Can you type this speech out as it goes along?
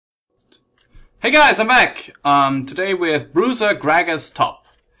Hey guys, I'm back! Today with Bruiser, Gragas, top.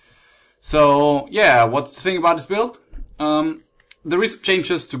 So, yeah, what's the thing about this build? The recent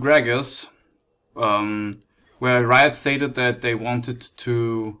changes to Gragas, where Riot stated that they wanted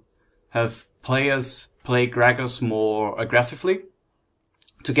to have players play Gragas more aggressively,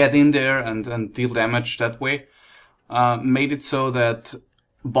 to get in there and deal damage that way, made it so that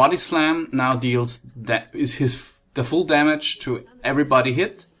Body Slam now deals the full damage to everybody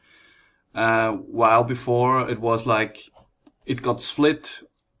hit. While before it was like it got split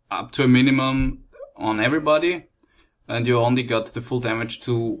up to a minimum on everybody, and you only got the full damage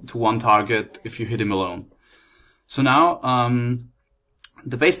to one target if you hit him alone. So now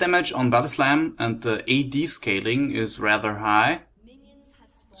the base damage on Body Slam and the AD scaling is rather high,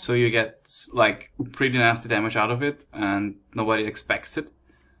 so you get like pretty nasty damage out of it, and nobody expects it.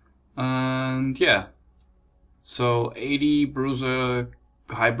 And yeah, so AD Bruiser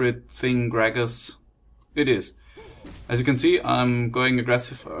hybrid thing, Gragas, it is. As you can see, I'm going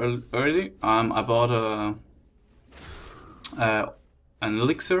aggressive early. I bought an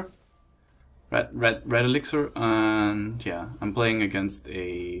elixir, red elixir, and yeah, I'm playing against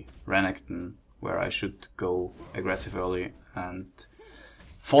a Renekton where I should go aggressive early and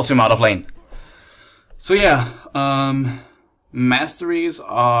force him out of lane. So yeah, masteries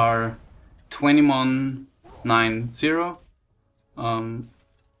are 2190.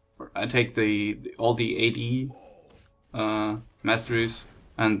 I take all the AD masteries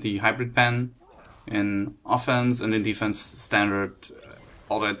and the hybrid pen in offense, and in defense standard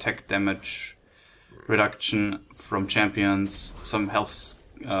auto attack damage reduction from champions, some health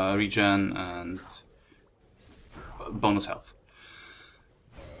regen, and bonus health.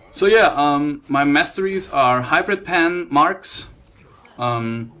 So yeah, my masteries are hybrid pen marks,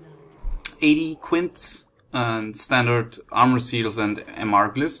 80 quints, and standard armor seals and MR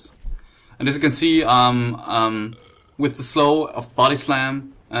glyphs. And as you can see, with the slow of Body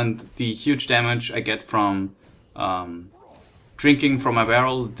Slam and the huge damage I get from drinking from my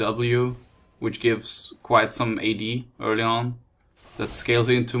barrel W, which gives quite some AD early on, that scales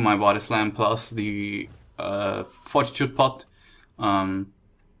into my Body Slam plus the Fortitude pot,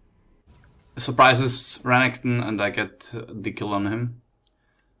 surprises Renekton and I get the kill on him.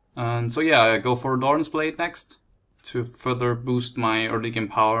 And so yeah, I go for Doran's Blade next to further boost my early game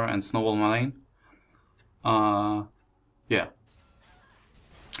power and snowball my lane. Yeah.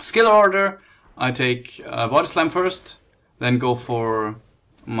 Skill order, I take Body Slam first, then go for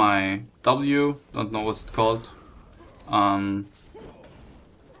my W, don't know what's it called,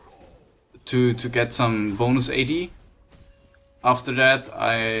 to get some bonus AD. After that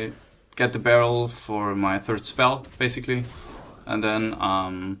I get the barrel for my third spell, basically. And then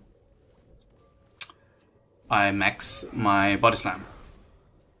I max my Body Slam.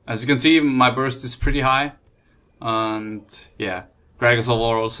 As you can see, my burst is pretty high, and yeah, Gragas'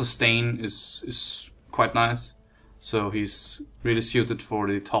 overall sustain is quite nice, so he's really suited for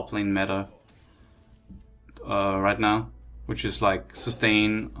the top lane meta right now, which is like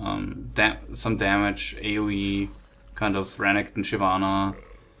sustain, some damage, AoE, kind of Renekton, Shyvana,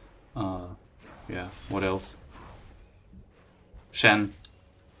 yeah, what else? Shen,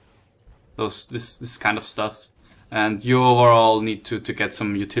 this kind of stuff, and you overall need to get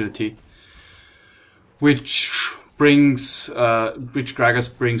some utility, which Gragas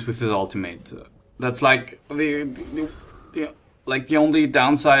brings with his ultimate. That's like the only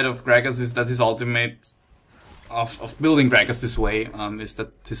downside of Gragas is that his ultimate of building Gragas this way is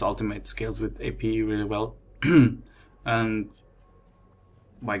that his ultimate scales with AP really well, and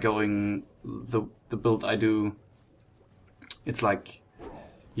by going the build I do, it's like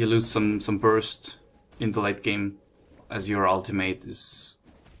you lose some burst in the late game as your ultimate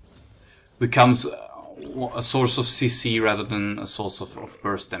becomes a source of CC rather than a source of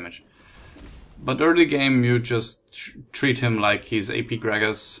burst damage. But early game you just treat him like he's AP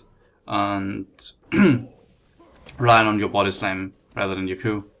Gragas and rely on your Body Slam rather than your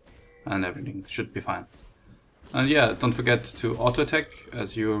Q, and everything should be fine. And yeah, don't forget to auto attack.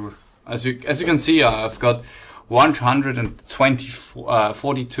 As you can see, I've got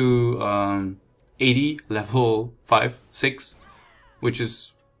 42 AD level 5, 6, which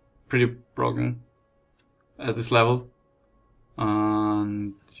is pretty broken at this level.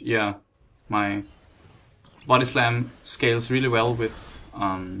 And yeah, my Body Slam scales really well with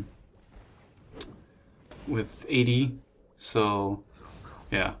AD, so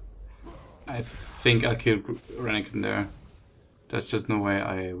yeah, I think I killed Renekton there. There's just no way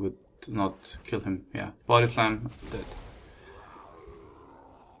I would not kill him. Yeah, Body Slam, dead.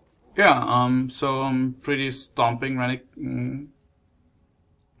 Yeah, so I'm pretty stomping Renekton.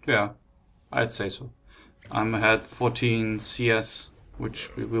 Yeah, I'd say so. I'm ahead 14 CS,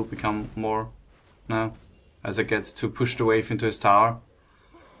 which will become more now as I get to push the wave into his tower.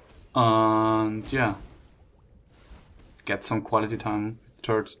 And yeah, get some quality time with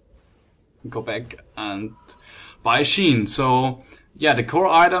turret. Go back and buy Sheen. So yeah, the core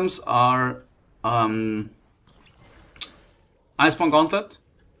items are Iceborne Gauntlet,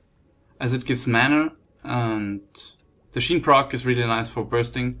 as it gives mana, and the Sheen proc is really nice for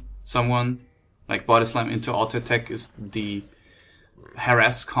bursting someone. Like Body Slam into auto attack is the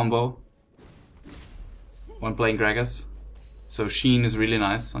harass combo when playing Gragas. So Sheen is really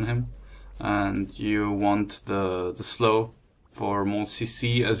nice on him, and you want the slow for more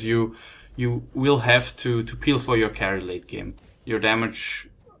CC, as you will have to peel for your carry late game. Your damage,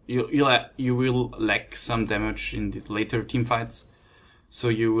 you will lack some damage in the later team fights, so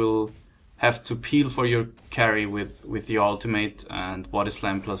you will have to peel for your carry with your ultimate and Body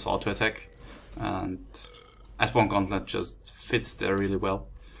Slam plus auto attack, and Iceborne Gauntlet just fits there really well.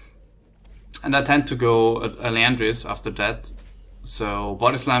 And I tend to go Leandris after that, so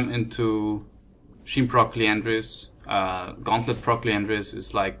Body Slam into Sheen proc Leandris. Gauntlet proc Leandris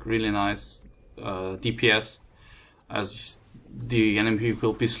is like really nice DPS, as the enemy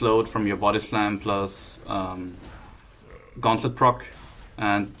will be slowed from your Body Slam plus Gauntlet proc,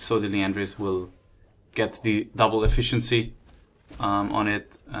 and so the Leandris will get the double efficiency on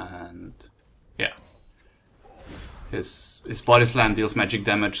it. And yeah, his Body Slam deals magic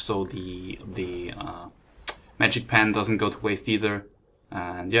damage, so the magic pen doesn't go to waste either.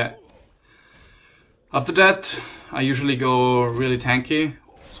 And yeah, after that I usually go really tanky,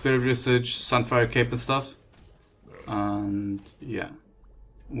 Spirit Visage, Sunfire Cape and stuff. And yeah,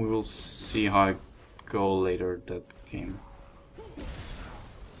 we will see how I go later that game.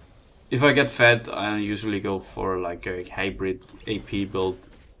 If I get fed, I usually go for like a hybrid AP build.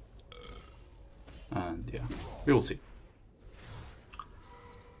 And yeah, we will see.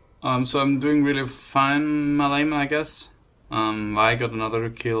 So I'm doing really fine my lane, I guess. I got another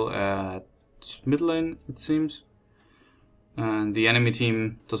kill at mid lane, it seems. And the enemy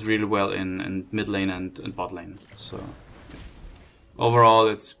team does really well in mid lane and bot lane. So overall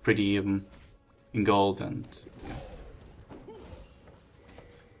it's pretty even in gold, and yeah.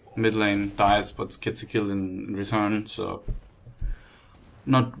 Mid lane dies but gets a kill in return, so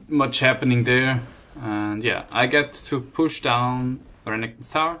not much happening there. And yeah, I get to push down Renekton's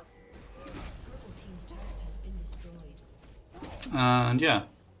tower. And yeah,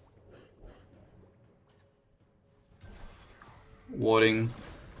 warding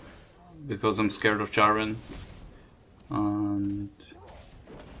because I'm scared of Jarvan, and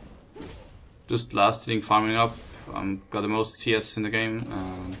just last hitting farming up. Got the most CS in the game,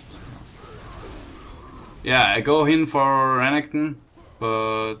 and yeah, I go in for Renekton,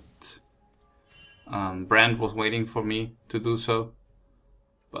 but Brand was waiting for me to do so,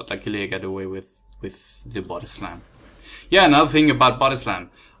 but luckily I got away with the Body Slam. Yeah, another thing about Body Slam.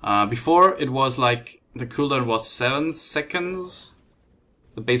 Before it was like the cooldown was 7 seconds,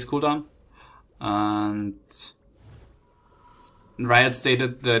 the base cooldown, and Riot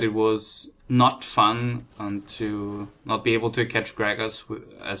stated that it was not fun and to not be able to catch Gragas,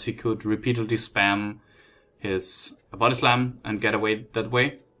 as he could repeatedly spam his Body Slam and get away that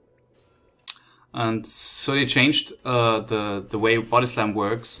way. And so they changed the way Body Slam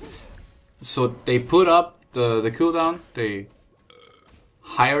works. So they put up the cooldown, they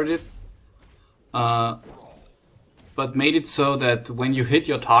highered it, but made it so that when you hit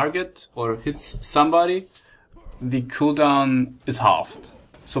your target or hits somebody, the cooldown is halved.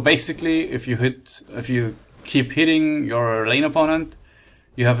 So basically, if you keep hitting your lane opponent,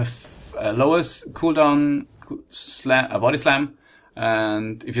 you have a lowest cooldown Body Slam,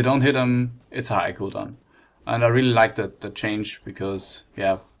 and if you don't hit them, it's a high cooldown. And I really like the change, because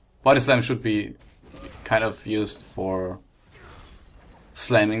yeah, Body Slam should be kind of used for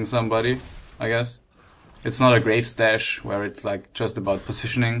slamming somebody, I guess. It's not a grave stash where it's like just about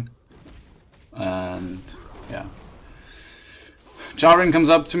positioning. And yeah, Jarvan comes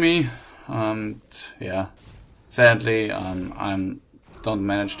up to me, and yeah, sadly I don't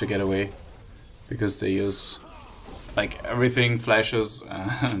manage to get away, because they use like everything, flashes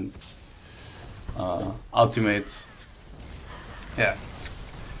and ultimates. Yeah,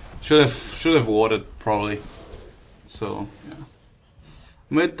 should have warded probably. So yeah,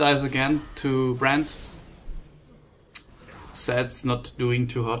 mid dies again to Brand. Sad's not doing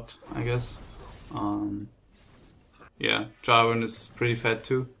too hot, I guess. Yeah, Jarvan is pretty fat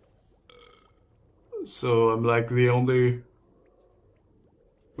too. So I'm like the only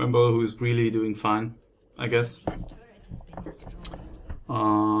member who's really doing fine, I guess.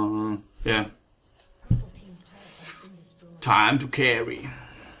 yeah. Time to carry.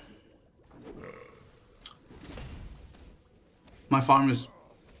 My farm is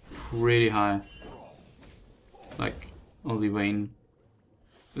pretty high. Like, only Vayne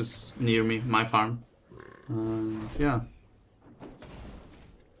is near me, my farm. And yeah.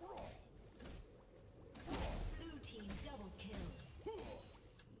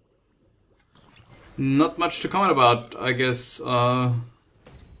 Not much to comment about, I guess. What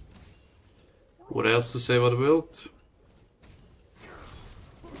else to say about the build?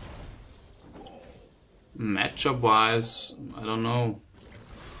 Matchup wise, I don't know.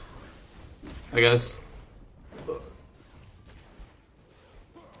 I guess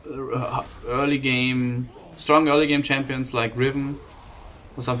early game, strong early game champions like Riven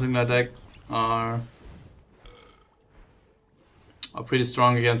or something like that are pretty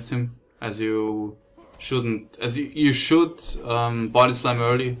strong against him, as you shouldn't, you should body slam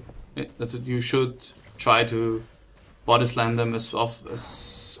early. That's what you should try to body slam them as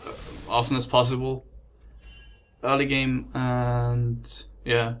often as possible early game, and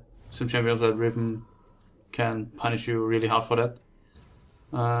yeah, some champions like Riven can punish you really hard for that.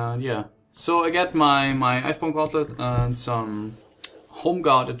 Yeah, so I get my Iceborne Gauntlet and some Home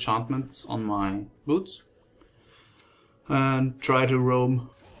Guard enchantments on my boots and try to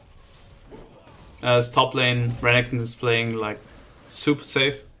roam. As top lane, Renekton is playing like super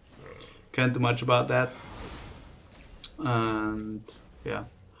safe, can't do much about that. And yeah,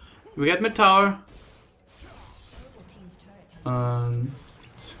 we get mid tower and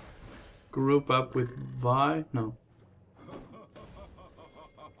group up with Vi. No.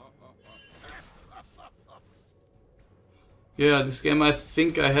 Yeah, this game I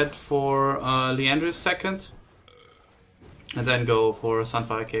think I had for Leandris second, and then go for a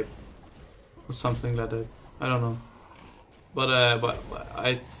Sunfire Cape or something like that. I don't know, but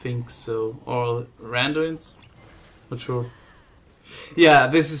I think so. Or Randuin's, not sure. Yeah,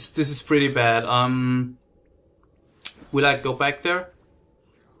 this is pretty bad. Will I go back there?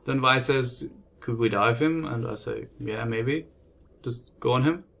 Then Vi says, could we dive him? And I say, yeah, maybe. Just go on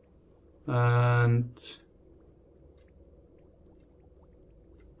him. And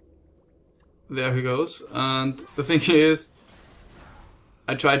there he goes. And the thing is,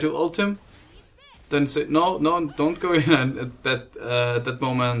 I try to ult him. Then say, no, don't go in. And at that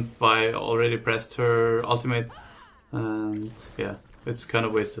moment, Vi already pressed her ultimate. And yeah, it's kind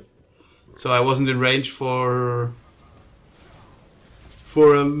of wasted. So I wasn't in range for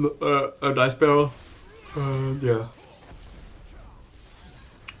a dice barrel. Yeah.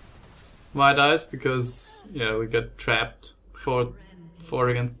 Why dies? Because yeah, we get trapped 4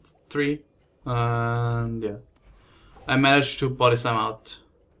 against 3, and yeah, I managed to body slam out.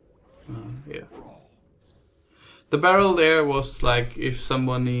 Yeah. The barrel there was like if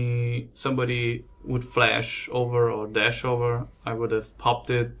somebody would flash over or dash over, I would have popped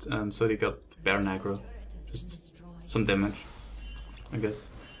it, and so they got Baron aggro, just some damage, I guess.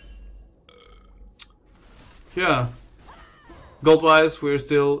 Yeah. Gold wise, we're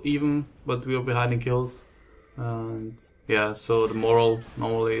still even, but we're behind in kills, and yeah, so the moral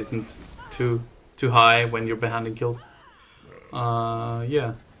normally isn't too high when you're behind in kills.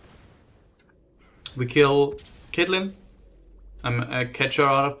 Yeah. We kill Caitlyn. I catch her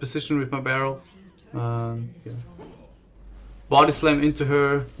out of position with my barrel. Yeah. Body slam into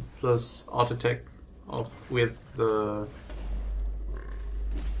her plus auto attack with the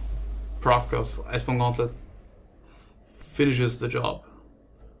proc of Iceborne Gauntlet. Finishes the job.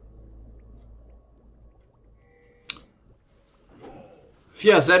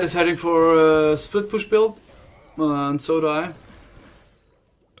 Yeah, Zed is heading for a split push build, and so do I.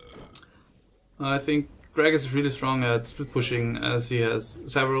 I think Gragas is really strong at split pushing, as he has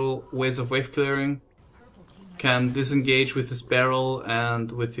several ways of wave clearing, can disengage with his barrel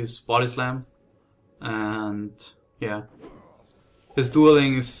and with his body slam, and yeah, his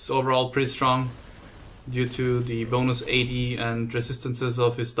dueling is overall pretty strong due to the bonus AD and resistances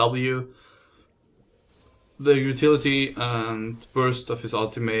of his W, the utility and burst of his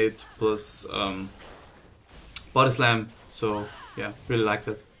ultimate, plus body slam. So yeah, really like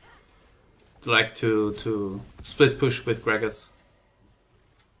that. Like to split push with Gragas.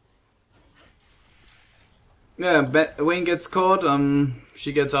 Yeah, Vayne gets caught.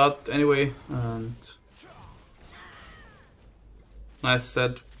 She gets out anyway, and nice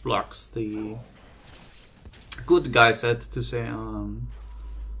set blocks the good guy set to say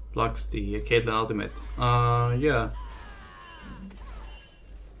blocks the Caitlyn ultimate. Yeah.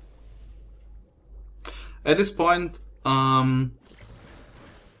 At this point,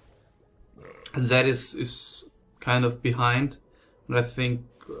 Zed is kind of behind, but I think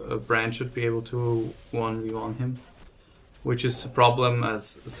Brand should be able to 1v1 him, which is a problem,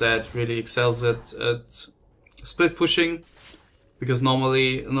 as Zed really excels at split pushing, because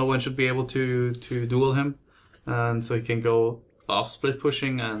normally no one should be able to duel him, and so he can go off split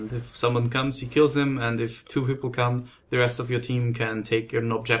pushing, and if someone comes he kills him, and if 2 people come the rest of your team can take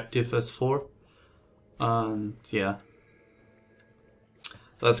an objective as 4. And yeah,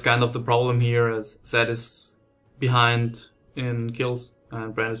 that's kind of the problem here, as Zed is behind in kills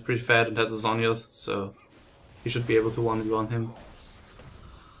and Brand is pretty fat and has a Zhonya's, so he should be able to 1v1 him.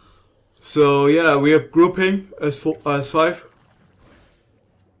 So yeah, we are grouping as 5.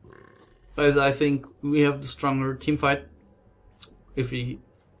 As I think we have the stronger team fight. If we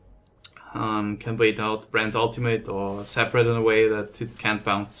can wait out Brand's ultimate or separate in a way that it can't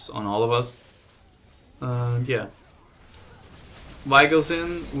bounce on all of us. Yeah. Vi goes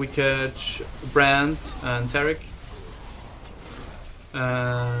in, we catch Brand and Tarek.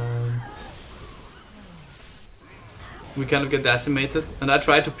 And we kind of get decimated. And I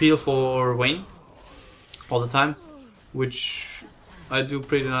try to peel for Vayne all the time, which I do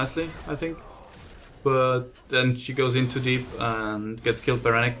pretty nicely, I think. But then she goes in too deep and gets killed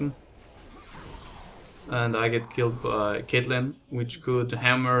by Renekton. And I get killed by Caitlyn, which could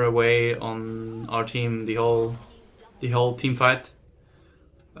hammer away on our team the whole team fight.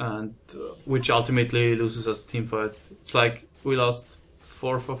 And which ultimately loses us the team fight. It's like we lost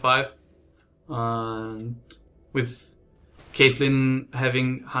 4 for 5. And with Caitlyn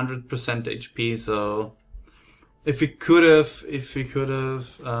having 100% HP, so if I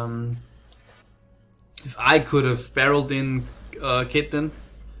could have barreled in Caitlyn,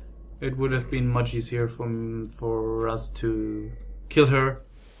 it would have been much easier for us to kill her,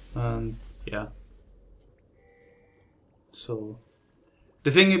 and yeah. So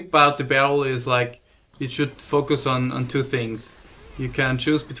the thing about the barrel is, like, you should focus on 2 things. You can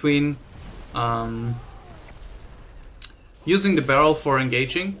choose between using the barrel for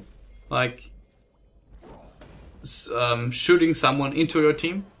engaging, like shooting someone into your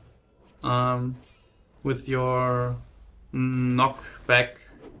team with your knockback,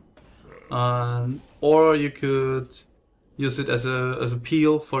 or you could use it as a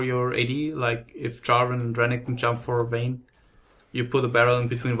peel for your AD. Like if Jarvan and Renekton jump for Vayne, you put a barrel in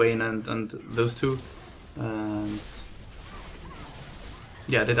between Vayne and those 2, and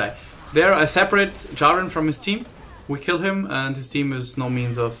yeah, they die. There I separate Jarvan from his team. We kill him, and his team is no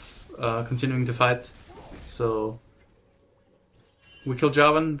means of continuing the fight. So we kill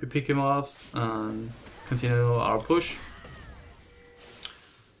Jarvan, we pick him off, and continue our push.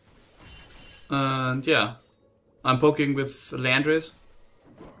 And yeah, I'm poking with Leandre's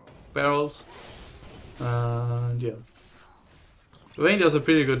barrels. And yeah, Vayne does a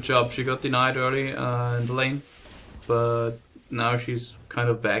pretty good job. She got denied early in the lane, but now she's kind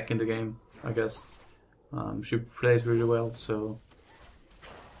of back in the game, I guess. She plays really well, so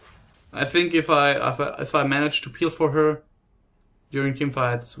I think if I manage to peel for her during team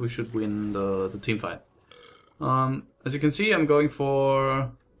fights, we should win the team fight. As you can see, I'm going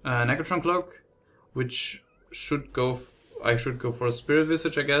for an Negatron Cloak, which should go. I should go for a Spirit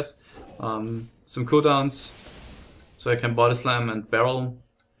Visage, I guess. Some cooldowns, so I can body slam and barrel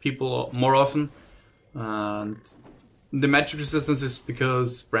people more often. And the magic resistance is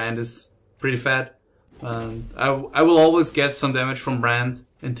because Brand is pretty fat. And I will always get some damage from Brand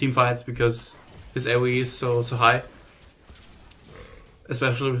in team fights because his AoE is so high,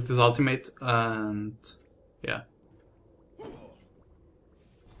 especially with his ultimate. And yeah,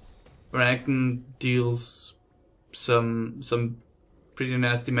 Renekton deals some pretty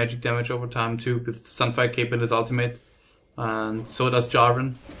nasty magic damage over time too with Sunfire Cape and his ultimate, and so does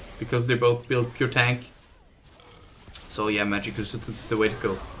Jarvan because they both build pure tank. So yeah, magic resistance is the way to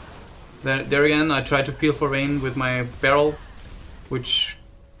go. There again, I try to peel for Vayne with my barrel, which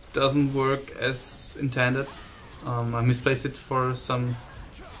doesn't work as intended. I misplaced it for some.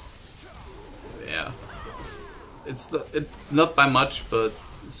 Yeah, it's not by much, but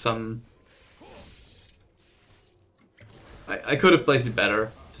some. I could have placed it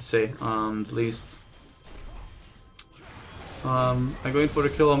better, to say the least. I'm going for the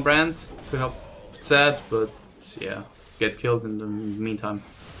kill on Brand to help Zed, but yeah, get killed in the meantime.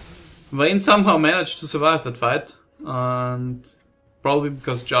 Vayne somehow managed to survive that fight, and probably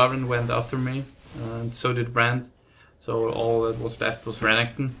because Jarvan went after me, and so did Brand. So all that was left was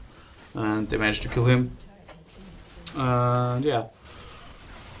Renekton, and they managed to kill him. And yeah,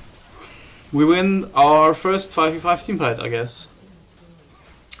 we win our first 5v5 team fight, I guess,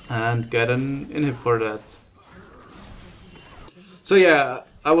 and get an inhib for that. So yeah,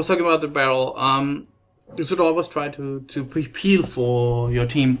 I was talking about the barrel. you should always try to peel for your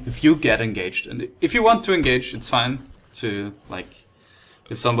team if you get engaged. And if you want to engage, it's fine to, like,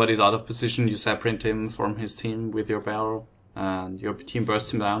 if somebody's out of position, you separate him from his team with your barrel and your team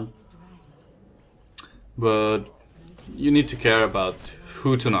bursts him down. But you need to care about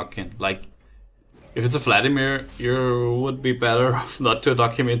who to knock in. Like, if it's a Vladimir, you would be better off not to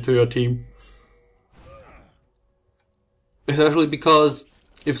knock him into your team. Especially because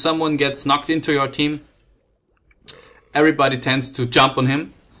if someone gets knocked into your team, everybody tends to jump on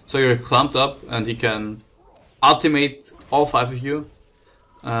him, so you're clumped up and he can ultimate all 5 of you.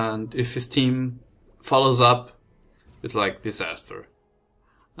 And if his team follows up, it's like disaster.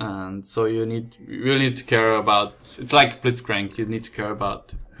 And so you really need to care about, it's like Blitzcrank, you need to care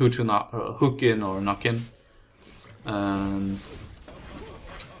about who to hook in or knock in. And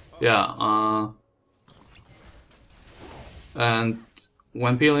yeah, and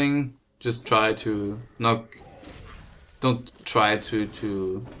when peeling, just try to don't try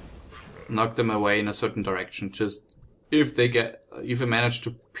to knock them away in a certain direction. Just if you manage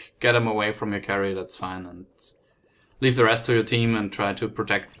to get them away from your carry, that's fine, and leave the rest to your team and try to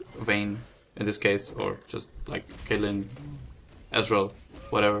protect Vayne in this case, or just like Caitlyn, Ezreal,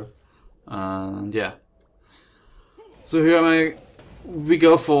 whatever. And yeah. So here we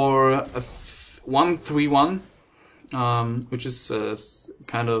go for a 1-3-1, which is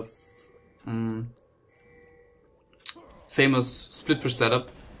kind of famous split push setup,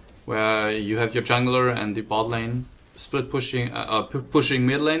 where you have your jungler and the bot lane split pushing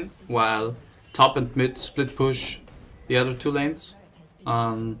mid lane, while top and mid split push the other 2 lanes.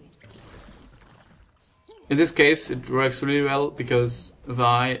 In this case, it works really well because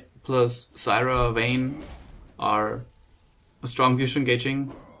Vi plus Zyra, Vayne are a strong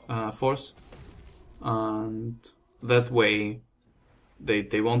disengaging force, and that way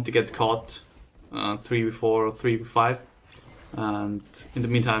they won't get caught 3v4 or 3v5. And in the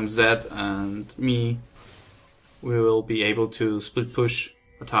meantime, Zed and me, we will be able to split push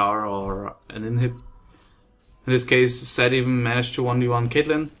a tower or an inhib. In this case, Zed even managed to 1v1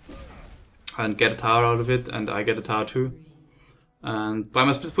 Caitlyn and get a tower out of it, and I get a tower too. And by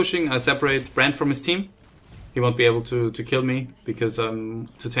my split pushing, I separate Brand from his team. He won't be able to kill me because I'm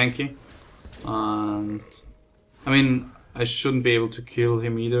too tanky. And I mean, I shouldn't be able to kill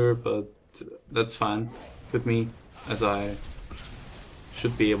him either, but that's fine with me, as I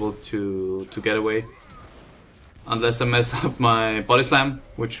should be able to get away. Unless I mess up my body slam,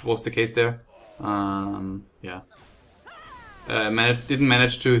 which was the case there. Yeah. Didn't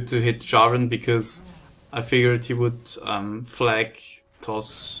manage to hit Jarvan because I figured he would flag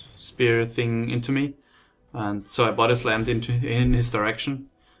toss spear thing into me, and so I body slammed in his direction,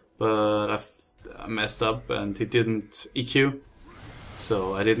 but I messed up and he didn't EQ,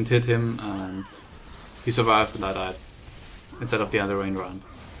 so I didn't hit him and he survived and I died instead of the other way around.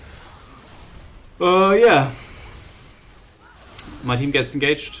 Yeah. My team gets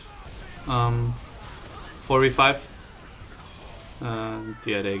engaged. 4v5. And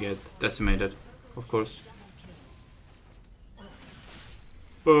yeah, they get decimated, of course.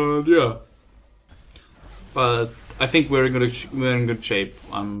 Yeah. But I think we're in good shape.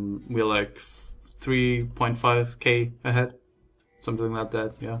 We're like 3.5k ahead, something like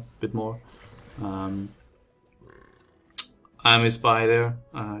that. Yeah, a bit more. I missed buy there.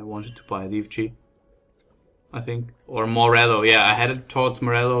 I wanted to buy DFG, I think, or Morello. Yeah, I headed towards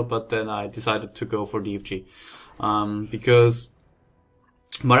Morello, but then I decided to go for DFG because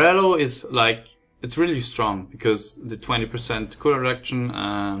Morello is like, it's really strong because the 20% cooldown reduction,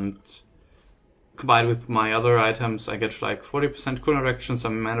 and combined with my other items, I get like 40% cooldown reduction,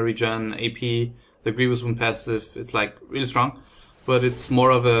 some mana regen, AP, the Grievous Wound passive. It's like really strong, but it's more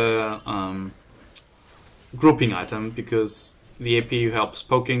of a grouping item because the AP helps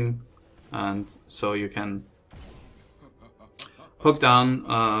poking, and so you can poke down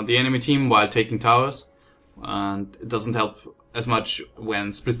the enemy team while taking towers, and it doesn't help as much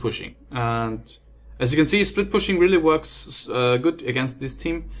when split pushing. And as you can see, split pushing really works good against this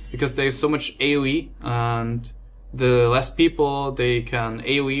team because they have so much AoE, and the less people they can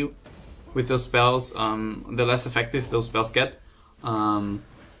AoE with those spells, the less effective those spells get.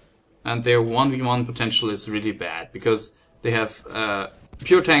 And their 1v1 potential is really bad because they have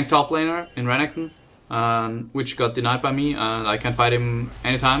pure tank top laner in Renekton, which got denied by me, and I can fight him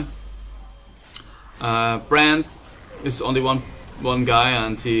anytime. Brand is only one guy,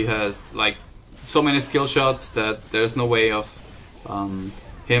 and he has like so many skill shots that there's no way of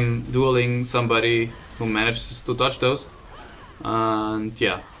him dueling somebody who manages to dodge those. And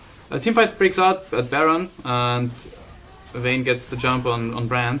yeah, a teamfight breaks out at Baron, and Vayne gets the jump on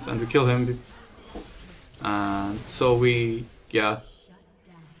Brand, and we kill him. and so he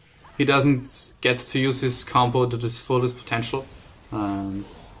doesn't get to use his combo to its fullest potential, and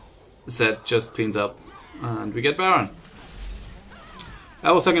Zed just cleans up, and we get Baron.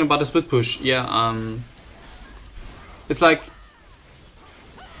 I was talking about the split push. Yeah, it's like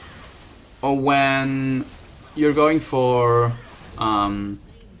when you're going for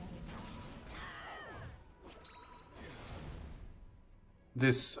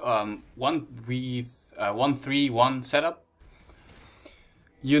this 1-3-1 setup,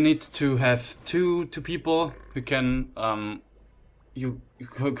 you need to have two people who can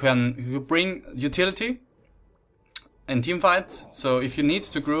who bring utility in team fights. So if you need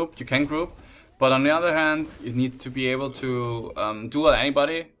to group, you can group, but on the other hand, you need to be able to duel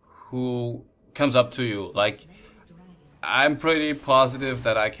anybody who comes up to you. Like, I'm pretty positive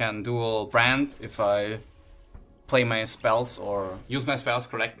that I can duel Brand if I play my spells or use my spells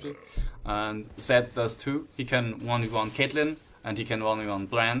correctly, and Zed does too. He can 1v1 Caitlyn and he can 1v1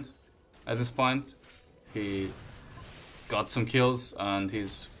 Brand. At this point, he got some kills and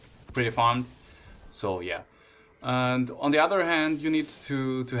he's pretty farmed. So yeah. And on the other hand, you need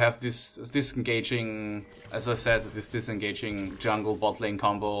to have this disengaging, as I said, this disengaging jungle bot lane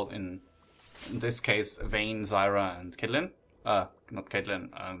combo. In this case, Vayne, Zyra, and Caitlyn. Not Caitlyn,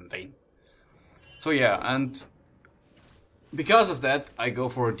 Vayne. So yeah, and because of that, I go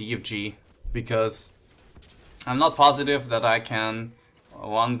for a DFG, because I'm not positive that I can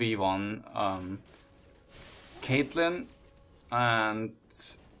 1v1 Caitlyn, and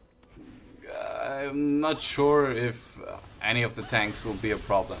I'm not sure if any of the tanks will be a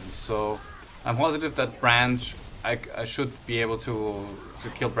problem. So I'm positive that Brand, I should be able to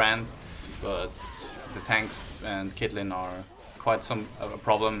kill Brand, but the tanks and Caitlyn are quite a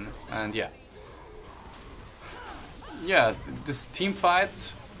problem. And yeah, this team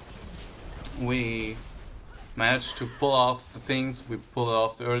fight, we managed to pull off the things we pulled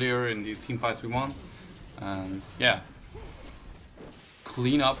off earlier in the team fights we won, and yeah,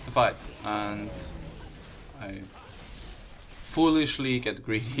 clean up the fight. And I foolishly get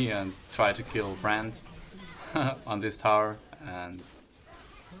greedy and try to kill Brand on this tower, and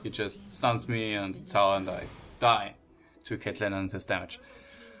he just stuns me on the tower and I die to Caitlyn and his damage.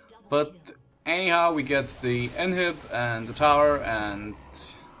 But anyhow, we get the inhib and the tower, and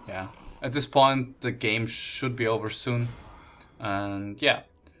yeah, at this point the game should be over soon. And yeah,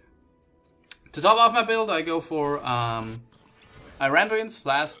 to top off my build, I go for Randuin's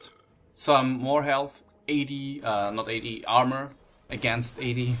last, some more health, 80, not 80, armor against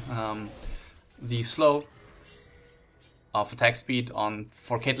 80, the slow of attack speed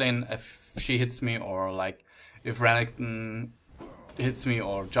for Caitlyn if she hits me, or like if Renekton hits me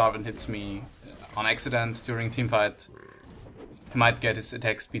or Jarvan hits me on accident during teamfight, he might get his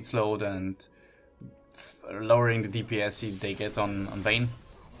attack speed slowed and lowering the DPS they get on Vayne.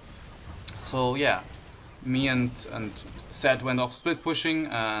 So yeah, me and Zed went off split pushing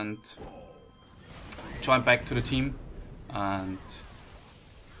and joined back to the team, and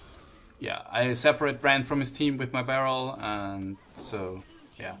yeah, I separate Brand from his team with my barrel, and so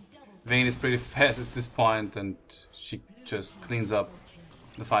yeah, Vayne is pretty fat at this point and she just cleans up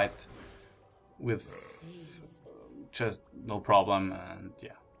the fight with just no problem. And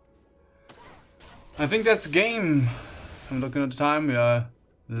yeah, I think that's game. I'm looking at the time, yeah,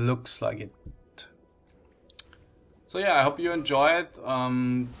 looks like it. So yeah, I hope you enjoyed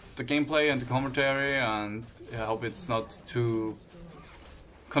the gameplay and the commentary, and I hope it's not too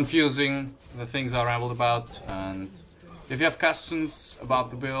confusing, the things I rambled about. And if you have questions about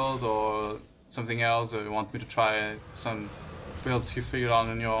the build or something else, or you want me to try some builds you figured out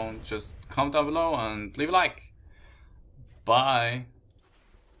on your own, just comment down below and leave a like. Bye!